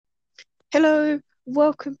Hello,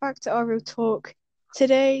 welcome back to our real talk.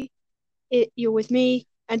 Today, you're with me,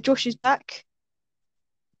 and Josh is back.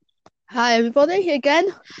 Hi everybody again.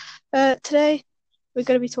 Today, we're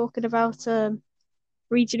going to be talking about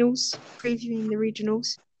regionals, previewing the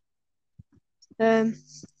regionals. Um,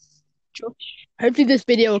 Josh, Hopefully this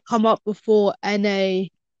video will come up before NA,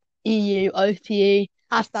 EU, OTE,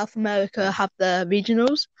 and South America have their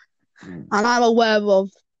regionals. And I'm aware of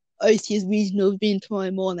OTE's regionals being tomorrow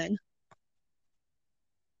morning.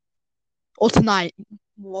 Or tonight,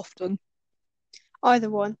 more often. either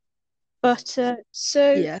one. But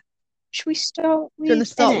so, Yeah. should we start Do you want with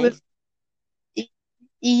to start NA? with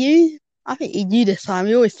EU? I think EU this time.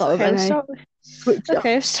 We always start with Okay, we'll NA. start with. Switch it up.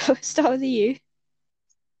 Okay, start with the U. Do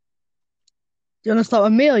you want to start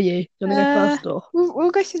with me or you? Do you want to go Uh, first or? we'll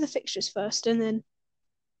go through the fixtures first, and then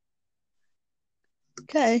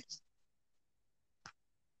Okay.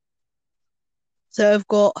 So I've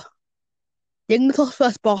got Dignitas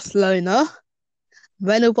versus Barcelona,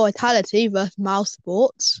 Renault Vitality versus Mouse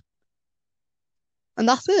Sports, and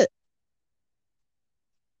that's it.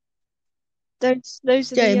 those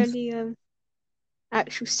are the James. only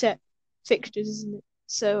actual set fixtures, isn't it?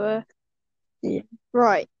 So Yeah.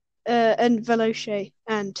 right. And Veloce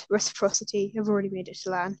and Reciprocity have already made it to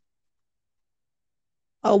LAN.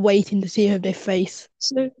 Are waiting to see who they face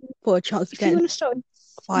So for a chance to if you get in want to start with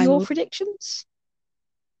your finals. predictions.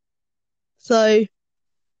 So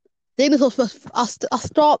Dignitas first. I'll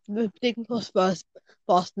start with Dignitas first.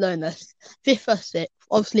 Barcelona, fifth or sixth.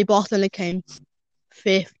 Obviously, Barcelona came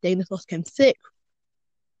fifth. Dignitas came sixth.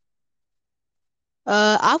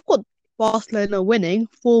 I've got Barcelona winning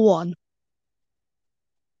 4-1.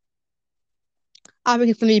 I think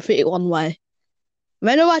it's going to be pretty one way.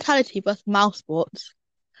 Renault Vitality versus Mouse Sports.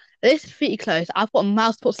 This is pretty close. I've got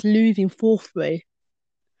Mouse Sports losing 4-3.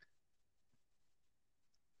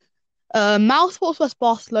 Mouse Sports versus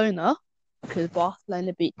Barcelona because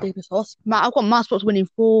Barcelona beat Dignitas. I've got Mouse Sports winning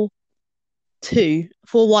 4-2,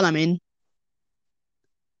 4-1. I mean,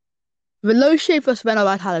 Veloce versus Renault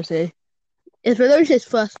Vitality. It's Veloci's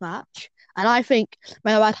first match, and I think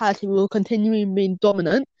Renault Vitality will continue being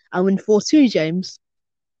dominant and win 4-2, James.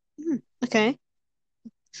 Okay.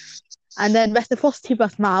 And then Reciprocity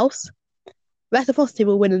versus Mouse. Reciprocity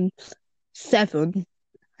will win in 7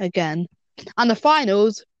 again. And the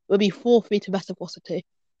finals will be 4-3 to Reciprocity.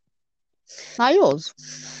 Now yours.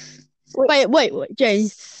 Wait. Wait,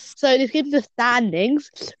 James. So this gives the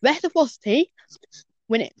standings. Reciprocity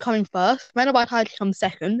when it coming first, Renault Vitality comes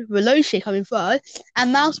second, Veloci coming third,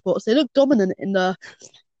 and Mousesports, they look dominant in the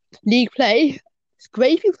league play.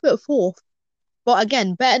 Scraping for fourth, but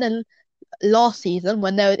again, better than last season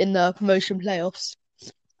when they were in the promotion playoffs.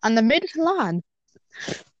 And they made it to LAN.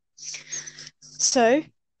 So,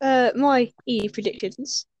 my EU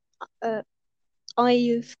predictions. Uh,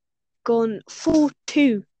 I've gone 4-2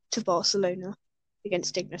 to Barcelona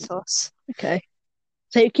against Dignitas. Okay.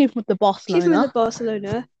 So you keep with the Keeping with the Barcelona.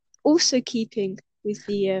 Barcelona, also keeping with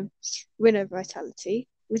the Renault Vitality,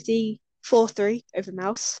 with the 4-3 over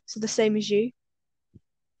Mouse, so the same as you.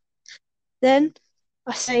 Then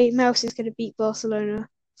I say Mouse is going to beat Barcelona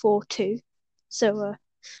 4-2. So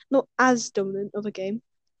not as dominant of a game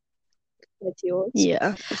compared to yours.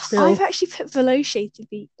 Yeah, I've still. actually put Veloce to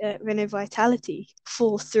beat Renault Vitality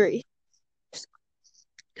 4-3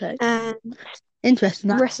 Okay. and Interesting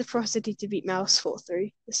that. Reciprocity to beat Mouse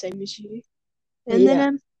 4-3, the same as you. And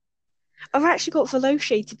then Yeah. I've actually got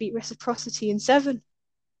Veloce to beat Reciprocity in 7.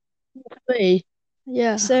 Three.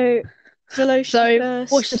 Yeah. So Veloce So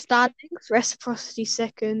what's the first, standings? Reciprocity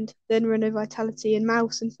second, then Renault Vitality and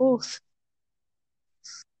Mouse in fourth.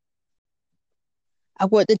 I've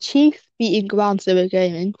got the Chiefs beating Ground Zero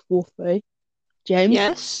Gaming 4-3. James.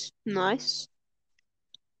 Yes, nice.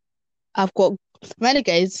 I've got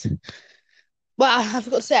Renegades. Well, I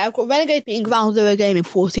forgot to say, I've got Renegades beating Ground Zero Gaming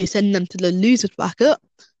 4-2, sending them to the losers bracket.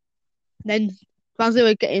 Then Ground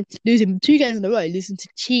Zero getting losing 2 games in a row, losing to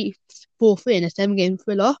Chiefs 4-3 in a 7-game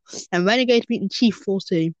thriller, and Renegades beating Chiefs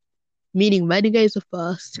 4-2, meaning Renegades are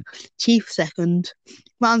first, Chiefs second,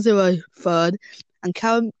 Ground Zero third, and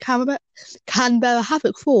Canberra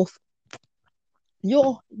Havoc fourth.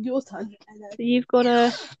 Your turn. So you've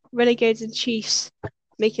got Renegades and Chiefs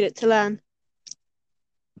making it to LAN.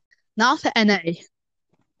 Now to NA.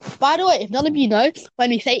 By the way, if none of you know,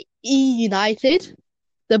 when we say E United,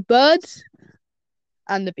 the Birds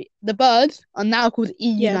and the Birds are now called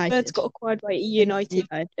E Yeah, Birds United. got acquired by And United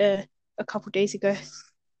United. a couple days ago.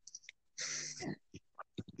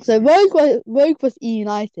 So Rogue was E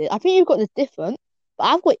United. I think you've got this different, but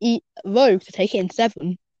I've got Rogue to take it in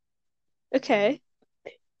 7. Okay.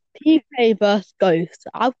 PK versus Ghost.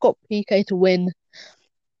 I've got PK to win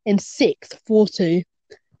in 6th, 4-2.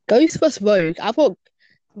 Ghost versus Rogue. I've got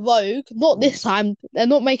Rogue. Not this time. They're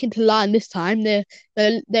not making to line this time. They're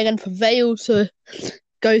going to prevail to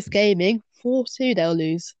Ghost Gaming. 4-2 they'll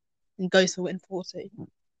lose. And Ghost will win 4-2.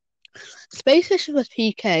 Space Station versus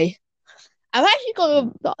PK. I've actually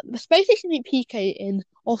got the Space Station beat PK in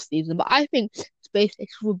off season, but I think Space Station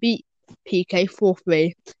will beat PK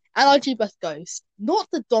 4-3. NRG versus Ghost. Not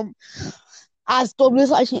the as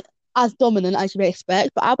dominant as you may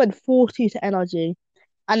expect, but I went 4-2 to NRG.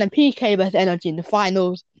 And then PK versus NRG in the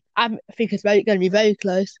finals. I think it's going to be very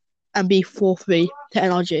close and be 4-3 to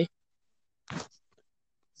NRG.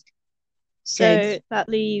 So Games. that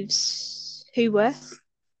leaves who where?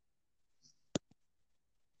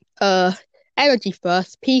 Energy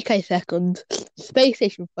first, PK second, Space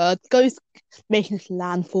Station third, Ghost making its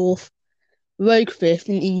land fourth, Rogue fifth,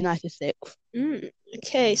 and United sixth.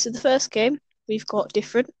 Okay, so the first game we've got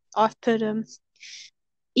different. I've put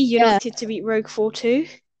E United to beat Rogue 4-2.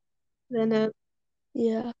 Then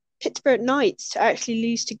Pittsburgh Knights to actually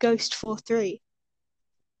lose to Ghost 4-3.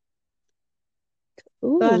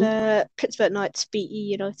 But Pittsburgh Knights beat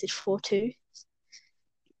E United 4-2.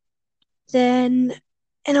 Then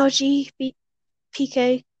NRG beat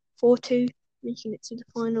PK 4-2, making it to the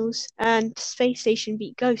finals, and Space Station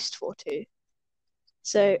beat Ghost 4-2.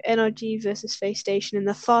 So NRG versus Space Station in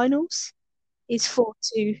the finals is 4-2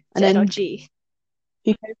 to NRG.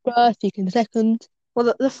 PK first, PK second.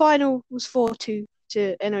 Well, the final was 4-2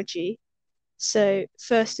 to NRG. So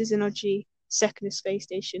first is NRG, second is Space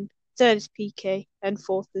Station, third is PK, and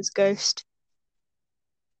fourth is Ghost.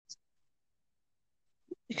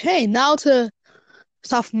 Okay, now to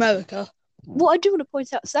South America. What I do want to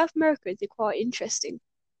point out, South America is quite interesting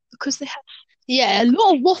because they have a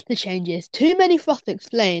lot of roster changes. Too many for us to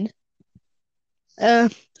explain. So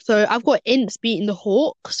I've got Ints beating the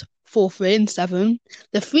Hawks 4-3 and 7.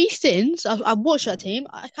 The Three Sins, I've watched that team.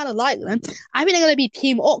 I kind of like them. I think they're going to be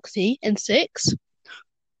Team Oxy in 6.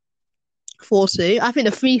 4-2. I think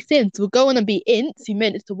the Three Sins will go on and beat Ints, who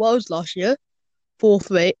made it to Worlds last year.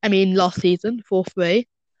 4-3. Last season. 4-3.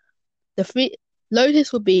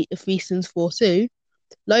 Lotus will beat the Three Sins 4-2.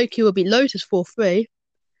 Loki will beat Lotus 4-3.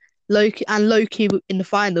 Loki in the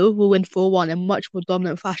final will win 4-1 in much more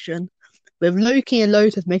dominant fashion, with Loki and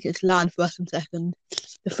Lotus making its land first and second,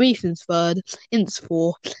 the Three Sins third, Ints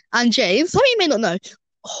 4, and James. Some of you may not know,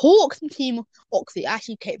 Hawks and Team Oxy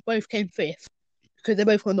actually both came 5th because they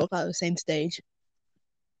both got knocked out at the same stage.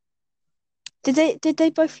 Did they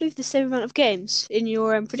both lose the same amount of games in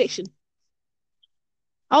your prediction?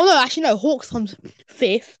 Oh no, actually no. Hawks comes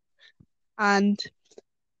 5th, and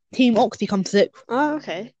Team Oxy comes 6th. Oh,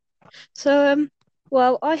 okay. So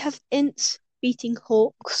well, I have Ints beating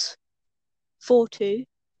Hawks 4-2,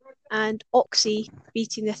 and Oxy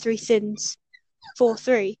beating the Three Sins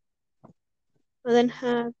 4-3. I then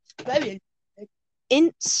have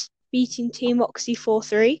Ints beating Team Oxy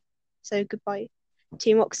 4-3. So goodbye,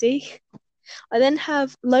 Team Oxy. I then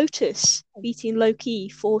have Lotus beating Loki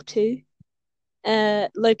 4-2.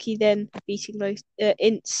 Loki then beating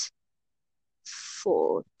Ints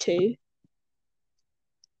 4-2.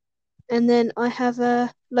 And then I have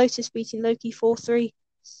Lotus beating Loki 4-3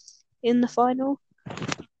 in the final,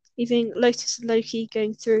 leaving Lotus and Loki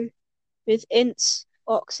going through with Ints,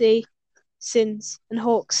 Oxy, Sins, and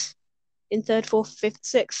Hawks in 3rd, 4th, 5th,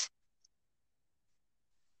 6th.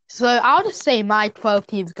 So I'll just say my 12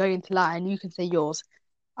 teams going into line. You can say yours.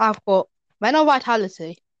 I've got Menor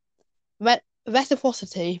Vitality,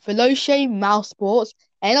 Reciprocity, Veloce, Mouse Sports,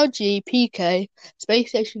 NRG, PK, Space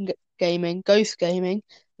Station Gaming, Ghost Gaming,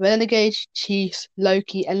 Renegade, Chiefs,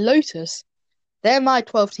 Loki, and Lotus. They're my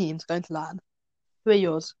 12 teams going to LAN. Who are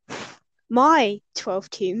yours? My 12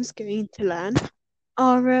 teams going to LAN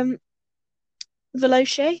are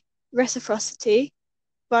Veloce, Reciprocity,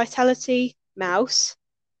 Vitality, Mouse,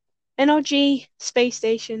 NRG, Space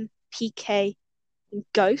Station, PK, and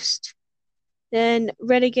Ghost. Then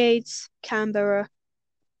Renegades, Canberra,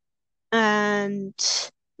 and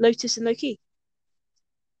Lotus and Loki.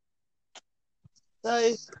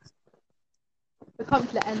 So we come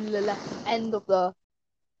to the end of the.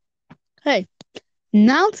 Hey,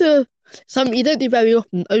 now to something you don't do very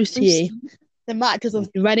often, OCE. The matches of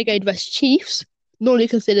Renegade vs Chiefs, normally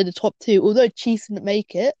considered the top 2, although Chiefs didn't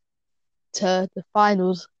make it to the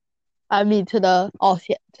finals. To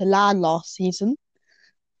LAN last season.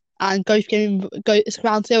 And Ghost Gaming it's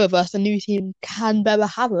Ground Zero versus the new team Canberra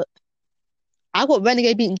Havoc. I got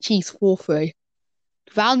Renegade beating Chiefs 4-3.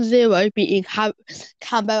 Ground Zero beating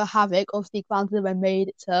Canberra Havoc. Obviously, Ground Zero made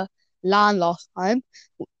it to LAN last time.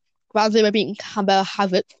 Ground Zero beating Canberra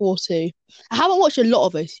Havoc 4-2. I haven't watched a lot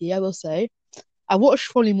of OCE, I will say. I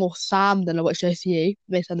watched probably more Sam than I watched OCE.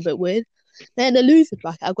 May sound a bit weird. Then in the loser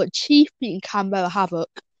bracket, I've got Chief beating Canberra Havoc,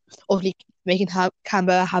 obviously making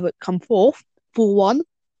Canberra Havoc come fourth, 4-1.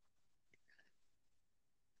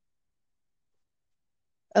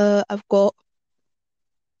 I've got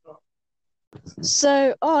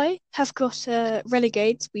So I have got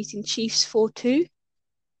Renegades beating Chiefs 4-2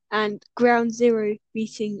 and Ground Zero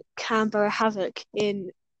beating Canberra Havoc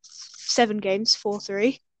in 7 games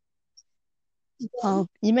 4-3.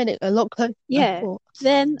 you made it a lot closer than I Yeah. thought.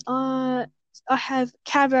 Then I have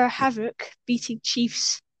Canberra Havoc beating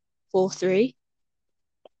Chiefs 4-3.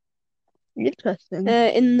 Interesting.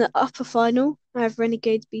 In the upper final, I have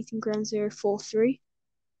Renegades beating Ground Zero 4-3.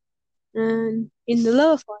 And in the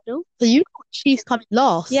lower final, So you got Chiefs coming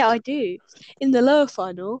last. yeah, I do. In the lower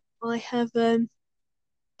final, I have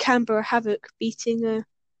Canberra Havoc beating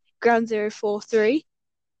Ground Zero 4-3.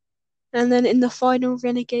 And then in the final,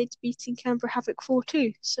 Renegades beating Canberra Havoc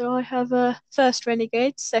 4-2. So I have first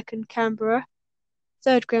Renegades, second Canberra,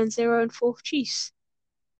 third Ground Zero, and fourth Chiefs.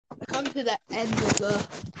 Come to the end of the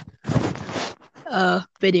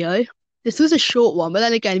video. This was a short one, but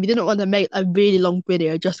then again, we didn't want to make a really long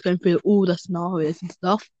video just going through all the scenarios and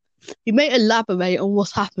stuff. We may elaborate on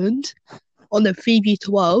what's happened on the 3v2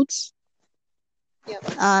 worlds. Yep.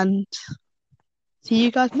 And see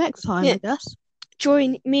you guys next time, Yeah. I guess.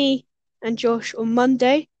 Join me and Josh on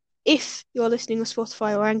Monday if you're listening on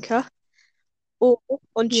Spotify or Anchor, or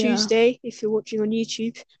on Tuesday if you're watching on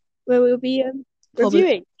YouTube, where we'll be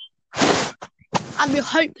reviewing. And we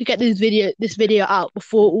hope to get this video out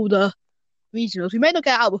before all the regionals. We may not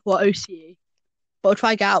get it out before OCE, but we'll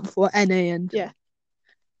try to get out before NA and yeah.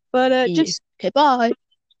 But just okay, bye.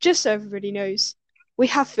 Just so everybody knows, we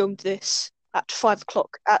have filmed this at 5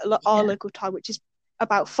 o'clock at our local time, which is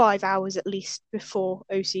about 5 hours at least before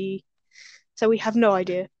OCE. So we have no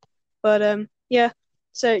idea. But yeah.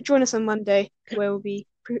 So join us on Monday where we'll be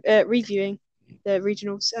reviewing the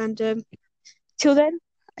regionals. And till then.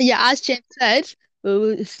 Yeah, as James said,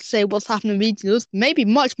 we'll say what's happening in regionals. Maybe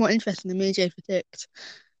much more interesting than me and Jay predict.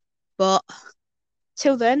 But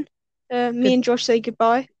till then, me and Josh say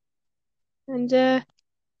goodbye. And yeah,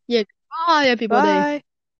 bye everybody. Bye.